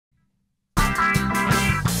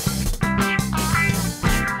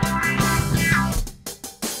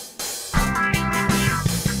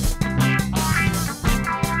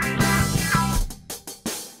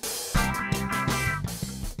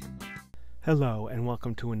Hello and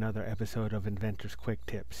welcome to another episode of Inventors Quick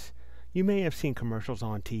Tips. You may have seen commercials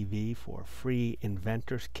on TV for free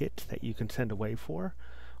Inventors kits that you can send away for.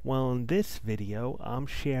 Well, in this video, I'm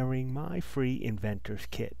sharing my free Inventors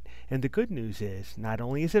kit. And the good news is, not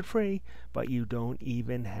only is it free, but you don't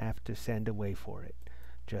even have to send away for it.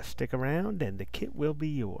 Just stick around and the kit will be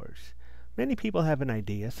yours. Many people have an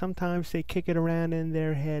idea. Sometimes they kick it around in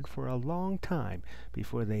their head for a long time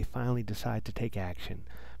before they finally decide to take action.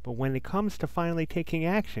 But when it comes to finally taking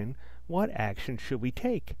action, what action should we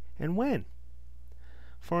take and when?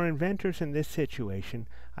 For inventors in this situation,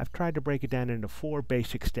 I've tried to break it down into 4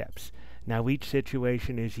 basic steps. Now each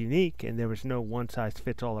situation is unique and there is no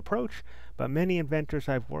one-size-fits-all approach, but many inventors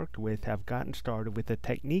I've worked with have gotten started with the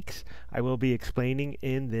techniques I will be explaining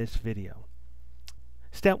in this video.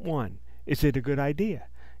 Step 1. Is it a good idea?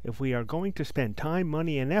 If we are going to spend time,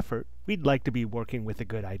 money, and effort, we'd like to be working with a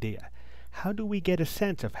good idea. How do we get a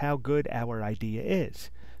sense of how good our idea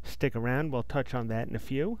is? Stick around, we'll touch on that in a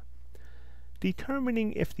few.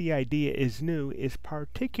 Determining if the idea is new is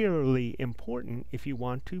particularly important if you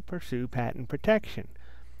want to pursue patent protection.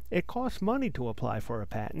 It costs money to apply for a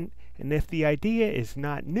patent, and if the idea is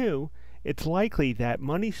not new, it's likely that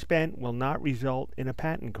money spent will not result in a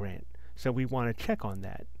patent grant, so we want to check on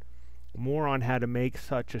that. More on how to make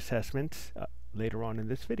such assessments later on in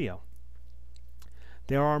this video.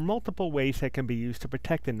 There are multiple ways that can be used to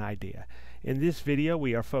protect an idea. In this video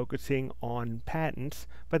we are focusing on patents,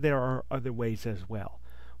 but there are other ways as well.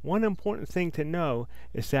 One important thing to know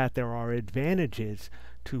is that there are advantages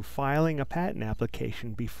to filing a patent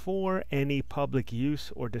application before any public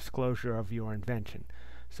use or disclosure of your invention.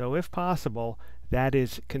 So if possible, that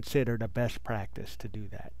is considered a best practice to do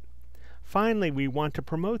that. Finally, we want to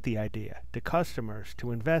promote the idea to customers,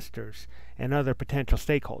 to investors, and other potential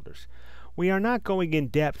stakeholders. We are not going in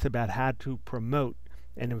depth about how to promote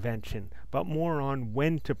an invention, but more on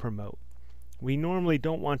when to promote. We normally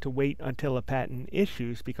don't want to wait until a patent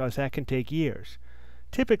issues because that can take years.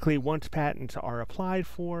 Typically, once patents are applied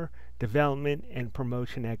for, development and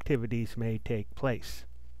promotion activities may take place.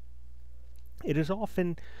 It is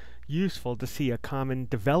often useful to see a common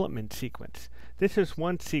development sequence. This is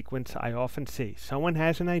one sequence I often see. Someone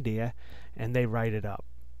has an idea and they write it up.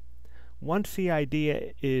 Once the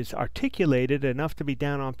idea is articulated enough to be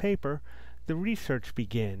down on paper, the research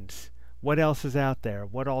begins. What else is out there?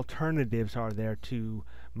 What alternatives are there to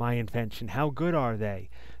my invention? How good are they?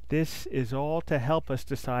 This is all to help us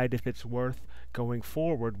decide if it's worth going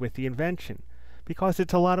forward with the invention, because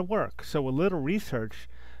it's a lot of work. So a little research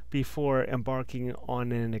before embarking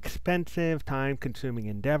on an expensive, time-consuming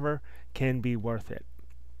endeavor can be worth it.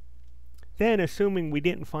 Then, assuming we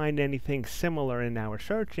didn't find anything similar in our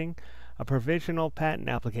searching, a provisional patent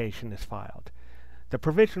application is filed. The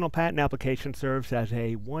provisional patent application serves as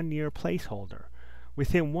a 1-year placeholder.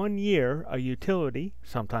 Within 1 year, a utility,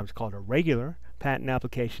 sometimes called a regular, patent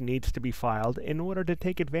application needs to be filed in order to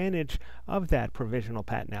take advantage of that provisional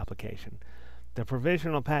patent application. The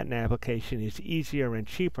provisional patent application is easier and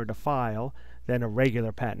cheaper to file than a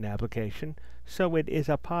regular patent application, so it is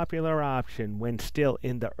a popular option when still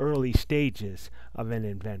in the early stages of an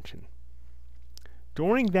invention.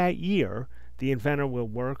 During that year, the inventor will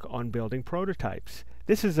work on building prototypes.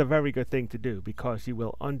 This is a very good thing to do because you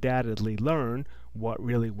will undoubtedly learn what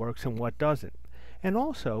really works and what doesn't. And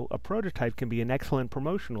also, a prototype can be an excellent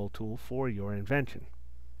promotional tool for your invention.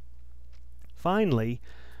 Finally,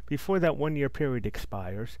 before that 1-year period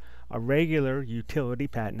expires, a regular utility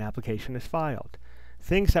patent application is filed.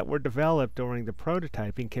 Things that were developed during the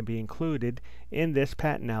prototyping can be included in this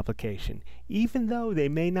patent application, even though they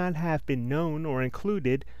may not have been known or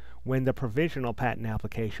included when the provisional patent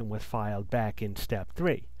application was filed back in step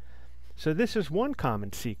 3. So this is one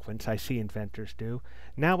common sequence I see inventors do.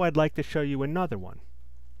 Now I'd like to show you another one.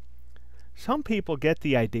 Some people get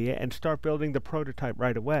the idea and start building the prototype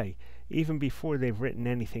right away, even before they've written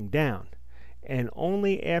anything down. And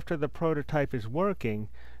only after the prototype is working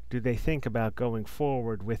do they think about going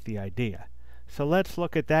forward with the idea. So let's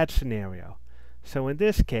look at that scenario. So in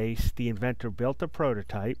this case, the inventor built a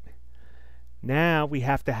prototype. Now we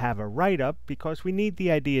have to have a write-up because we need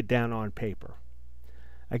the idea down on paper.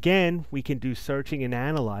 Again, we can do searching and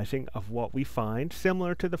analyzing of what we find,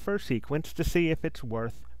 similar to the first sequence, to see if it's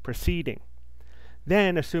worth proceeding.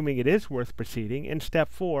 Then, assuming it is worth proceeding, in step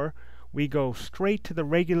 4, we go straight to the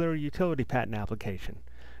regular utility patent application.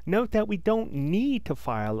 Note that we don't need to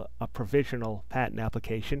file a provisional patent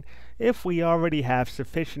application if we already have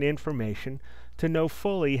sufficient information to know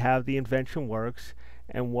fully how the invention works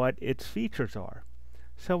and what its features are.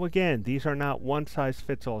 So again, these are not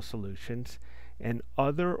one-size-fits-all solutions, and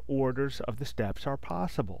other orders of the steps are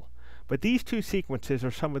possible. but these two sequences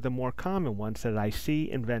are some of the more common ones that I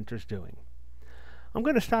see inventors doing. I'm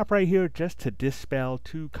going to stop right here just to dispel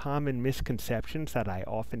two common misconceptions that I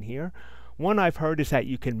often hear. One I've heard is that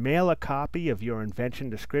you can mail a copy of your invention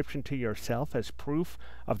description to yourself as proof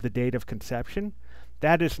of the date of conception.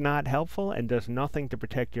 That is not helpful and does nothing to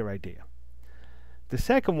protect your idea. The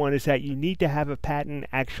second one is that you need to have a patent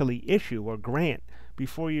actually issue or grant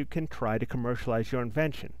before you can try to commercialize your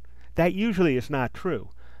invention. That usually is not true.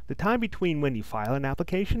 The time between when you file an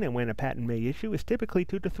application and when a patent may issue is typically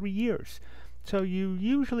 2 to 3 years. So you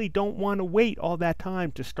usually don't want to wait all that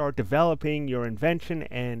time to start developing your invention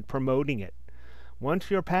and promoting it.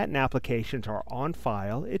 Once your patent applications are on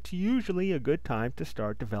file, it's usually a good time to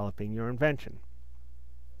start developing your invention.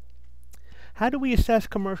 How do we assess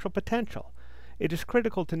commercial potential? It is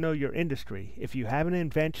critical to know your industry. If you have an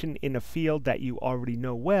invention in a field that you already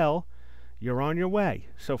know well, you're on your way.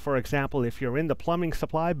 So for example, if you're in the plumbing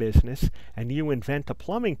supply business and you invent a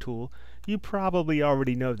plumbing tool, you probably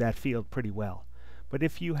already know that field pretty well. But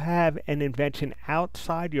if you have an invention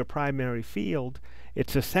outside your primary field,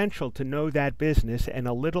 it's essential to know that business, and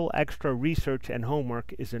a little extra research and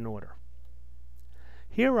homework is in order.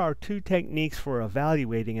 Here are 2 techniques for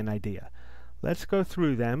evaluating an idea. Let's go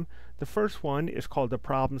through them. The first one is called the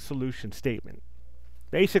problem solution statement.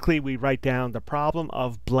 Basically, we write down the problem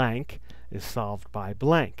of blank is solved by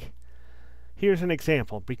blank. Here's an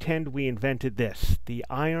example. Pretend we invented this, the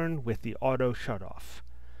iron with the auto shutoff.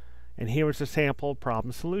 And here is a sample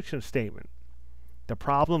problem solution statement. The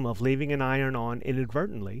problem of leaving an iron on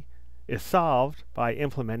inadvertently is solved by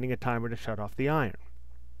implementing a timer to shut off the iron.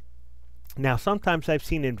 Now, sometimes I've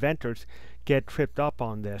seen inventors get tripped up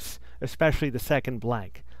on this, especially the second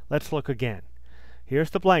blank. Let's look again.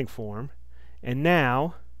 Here's the blank form, and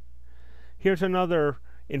now here's another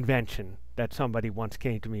invention that somebody once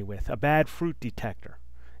came to me with, a bad fruit detector.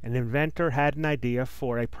 An inventor had an idea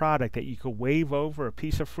for a product that you could wave over a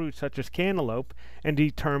piece of fruit such as cantaloupe and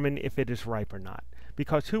determine if it is ripe or not.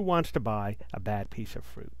 Because who wants to buy a bad piece of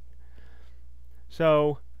fruit?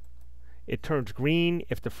 So it turns green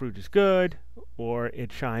if the fruit is good, or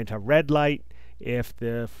it shines a red light if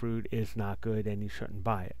the fruit is not good and you shouldn't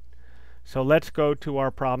buy it. So let's go to our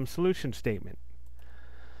problem solution statement.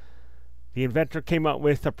 The inventor came up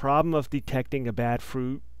with the problem of detecting a bad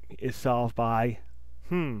fruit is solved by,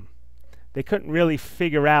 they couldn't really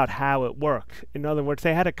figure out how it worked. In other words,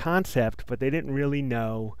 they had a concept, but they didn't really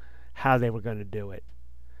know how they were going to do it.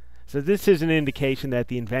 So this is an indication that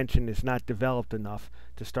the invention is not developed enough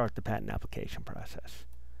to start the patent application process.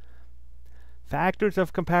 Factors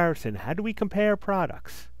of comparison. How do we compare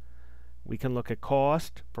products? We can look at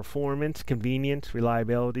cost, performance, convenience,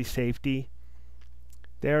 reliability, safety.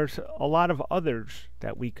 There's a lot of others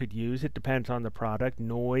that we could use. It depends on the product.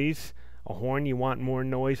 Noise. A horn, you want more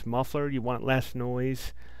noise. Muffler, you want less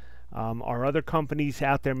noise. Are other companies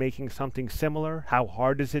out there making something similar? How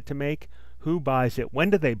hard is it to make? Who buys it?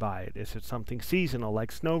 When do they buy it? Is it something seasonal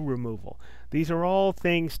like snow removal? These are all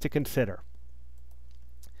things to consider.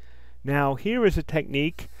 Now, here is a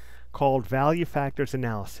technique called value factors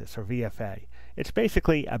analysis, or VFA. It's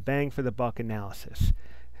basically a bang for the buck analysis.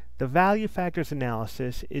 The value factors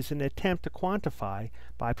analysis is an attempt to quantify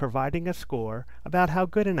by providing a score about how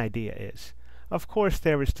good an idea is. Of course,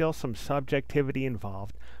 there is still some subjectivity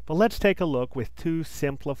involved, but let's take a look with 2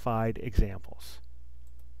 simplified examples.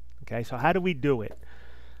 Okay, so how do we do it?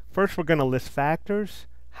 First, we're going to list factors,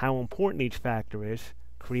 how important each factor is,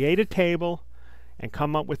 create a table, and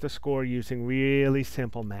come up with a score using really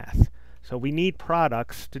simple math. So we need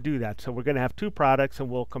products to do that. So we're going to have 2 products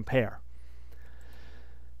and we'll compare.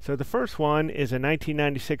 So the first one is a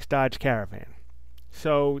 1996 Dodge Caravan.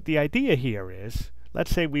 So the idea here is, let's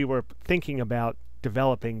say we were thinking about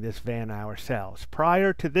developing this van ourselves.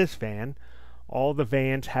 Prior to this van, all the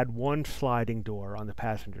vans had one sliding door on the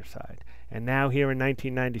passenger side. And now here in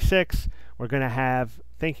 1996, we're going to have,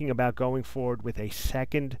 thinking about going forward with a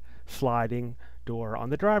second sliding door on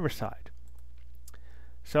the driver's side.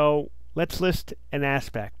 So let's list an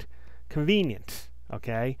aspect. Convenience.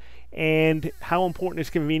 Okay, and how important is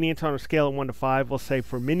convenience on a scale of 1 to 5? We'll say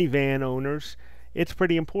for minivan owners, it's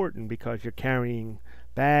pretty important because you're carrying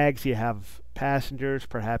bags, you have passengers,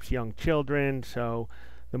 perhaps young children, so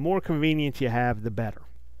the more convenience you have, the better.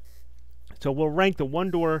 So we'll rank the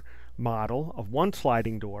 1-door model of 1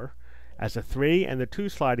 sliding door as a 3 and the 2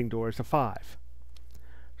 sliding doors a 5.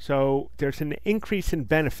 So there's an increase in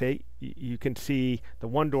benefit. You can see the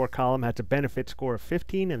 1-door column has a benefit score of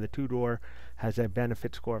 15 and the 2-door has a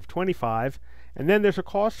benefit score of 25. And then there's a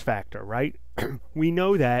cost factor, right? We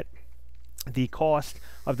know that the cost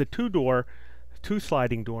of the 2-door two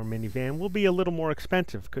sliding door minivan will be a little more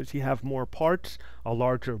expensive because you have more parts, a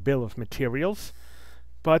larger bill of materials,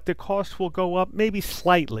 but the cost will go up maybe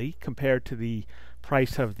slightly compared to the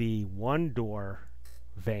price of the one door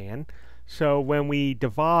van. So when we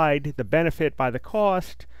divide the benefit by the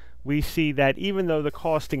cost, we see that even though the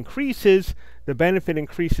cost increases, the benefit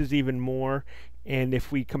increases even more. And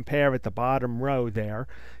if we compare at the bottom row there,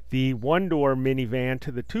 the one-door minivan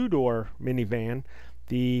to the two-door minivan,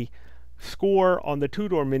 the score on the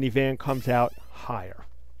two-door minivan comes out higher.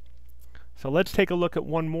 So let's take a look at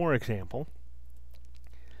one more example.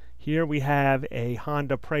 Here we have a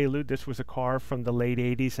Honda Prelude. This was a car from the late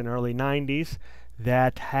 80s and early 90s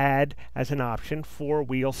that had as an option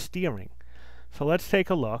four-wheel steering. So let's take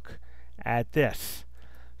a look at this.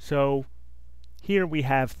 So here we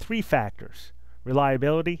have three factors: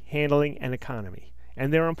 reliability, handling, and economy.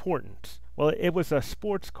 And they're important. Well, it was a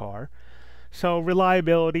sports car, so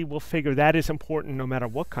reliability, we'll figure that is important no matter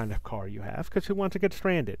what kind of car you have, because who wants to get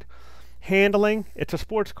stranded? Handling, it's a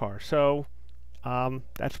sports car, so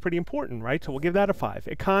that's pretty important, right? So we'll give that a 5.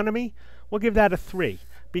 Economy, we'll give that a 3,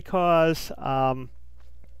 because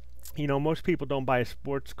you know, most people don't buy a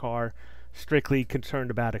sports car strictly concerned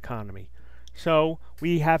about economy. So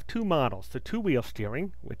we have two models: the two-wheel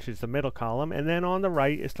steering, which is the middle column, and then on the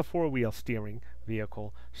right is the four-wheel steering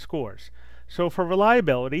vehicle scores. So for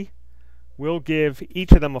reliability, we'll give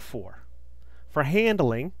each of them a 4. For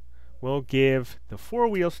handling, we'll give the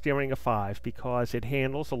four-wheel steering a 5 because it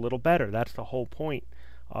handles a little better. That's the whole point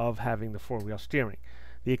of having the four-wheel steering.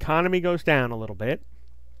 The economy goes down a little bit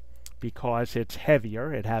because it's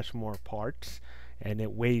heavier, it has more parts, and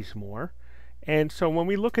it weighs more. And so when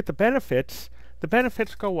we look at the benefits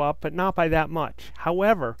go up, but not by that much.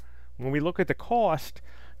 However, when we look at the cost,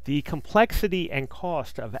 the complexity and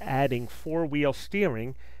cost of adding four-wheel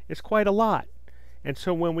steering is quite a lot. And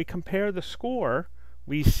so when we compare the score,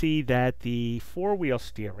 we see that the four-wheel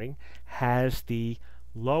steering has the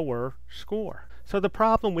lower score. So the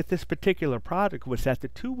problem with this particular product was that the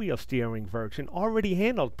two-wheel steering version already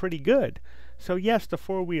handled pretty good. So yes, the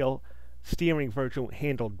four-wheel steering version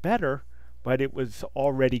handled better, but it was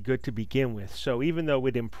already good to begin with. So even though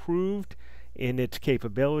it improved in its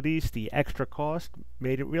capabilities, the extra cost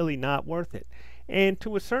made it really not worth it. And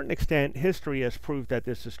to a certain extent, history has proved that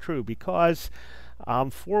this is true, because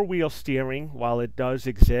four-wheel steering, while it does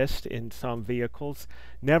exist in some vehicles,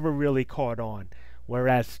 never really caught on.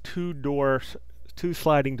 Whereas two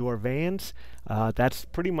sliding door vans, that's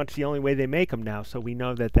pretty much the only way they make them now. So we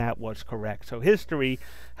know that that was correct. So history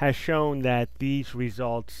has shown that these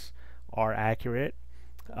results are accurate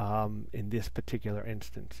in this particular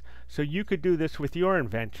instance. So you could do this with your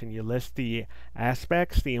invention. You list the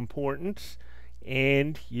aspects, the importance,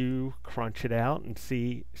 and you crunch it out and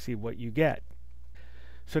see what you get.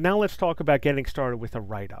 So now let's talk about getting started with a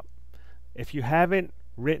write-up. If you haven't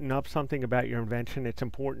written up something about your invention, it's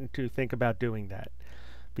important to think about doing that,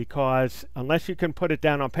 because unless you can put it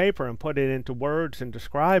down on paper and put it into words and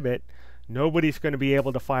describe it, nobody's going to be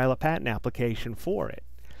able to file a patent application for it.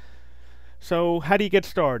 So how do you get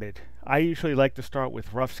started? I usually like to start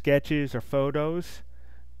with rough sketches or photos,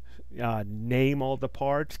 name all the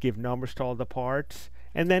parts, give numbers to all the parts,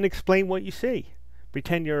 and then explain what you see.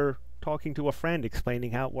 Pretend you're talking to a friend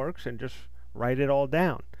explaining how it works, and just write it all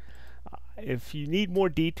down. If you need more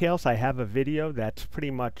details, I have a video that's pretty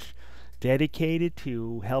much dedicated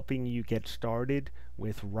to helping you get started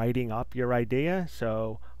with writing up your idea,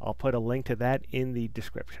 so I'll put a link to that in the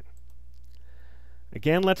description.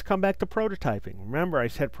 Again, let's come back to prototyping. Remember, I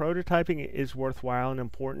said prototyping is worthwhile and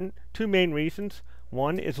important. Two main reasons.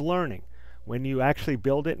 One is learning. When you actually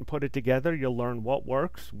build it and put it together, you'll learn what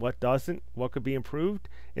works, what doesn't, what could be improved.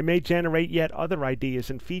 It may generate yet other ideas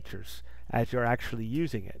and features as you're actually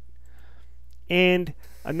using it. And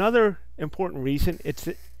another important reason, it's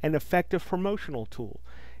an effective promotional tool.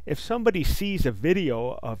 If somebody sees a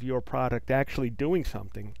video of your product actually doing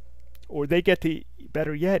something, or they get to,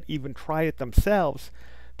 better yet, even try it themselves,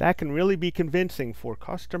 that can really be convincing for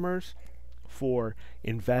customers, for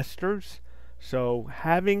investors. So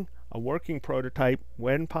having a working prototype,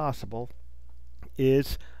 when possible,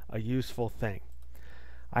 is a useful thing.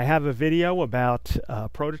 I have a video about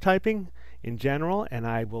prototyping in general, and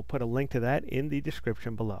I will put a link to that in the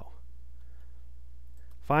description below.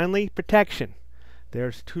 Finally, protection.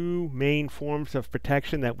 There's two main forms of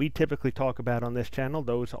protection that we typically talk about on this channel.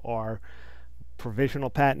 Those are provisional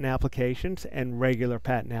patent applications and regular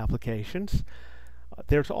patent applications.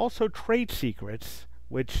 There's also trade secrets,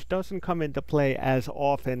 which doesn't come into play as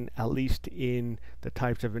often, at least in the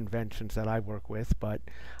types of inventions that I work with, but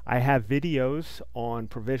I have videos on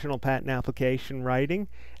provisional patent application writing,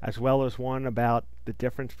 as well as one about the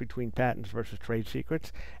difference between patents versus trade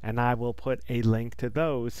secrets, and I will put a link to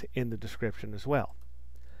those in the description as well.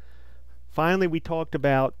 Finally, we talked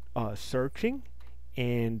about searching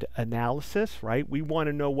and analysis, right? We want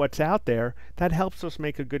to know what's out there. That helps us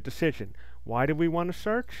make a good decision. Why do we want to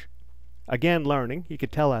search? Again, learning. You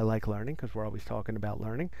could tell I like learning because we're always talking about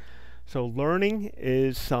learning. So learning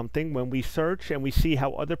is something, when we search and we see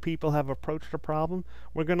how other people have approached a problem,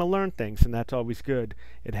 we're going to learn things, and that's always good.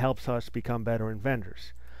 It helps us become better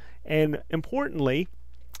inventors. And importantly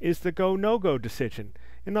is the go, no-go decision.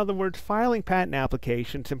 In other words, filing patent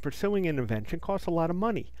applications and pursuing an invention costs a lot of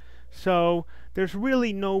money. So there's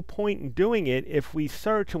really no point in doing it if we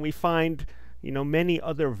search and we find, many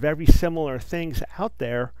other very similar things out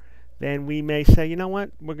there. Then we may say, you know what,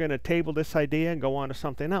 we're going to table this idea and go on to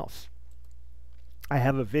something else. I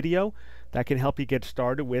have a video that can help you get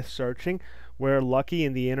started with searching. We're lucky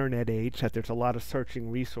in the internet age that there's a lot of searching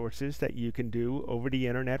resources that you can do over the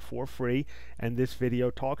internet for free, and this video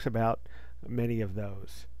talks about many of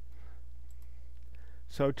those.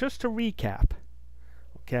 So just to recap,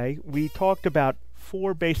 okay, we talked about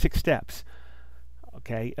 4 basic steps.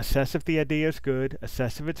 Okay, assess if the idea is good,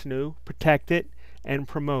 assess if it's new, protect it, and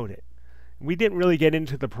promote it. We didn't really get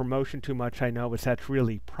into the promotion too much, I know, as that's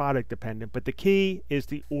really product dependent, but the key is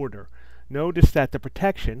the order. Notice that the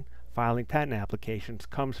protection, filing patent applications,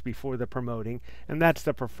 comes before the promoting, and that's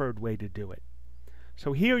the preferred way to do it.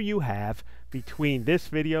 So here you have, between this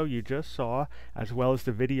video you just saw, as well as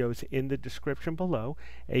the videos in the description below,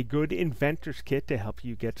 a good inventor's kit to help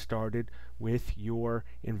you get started with your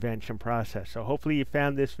invention process. So hopefully you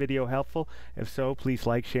found this video helpful. If so, please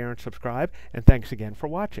like, share, and subscribe, and thanks again for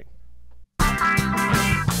watching.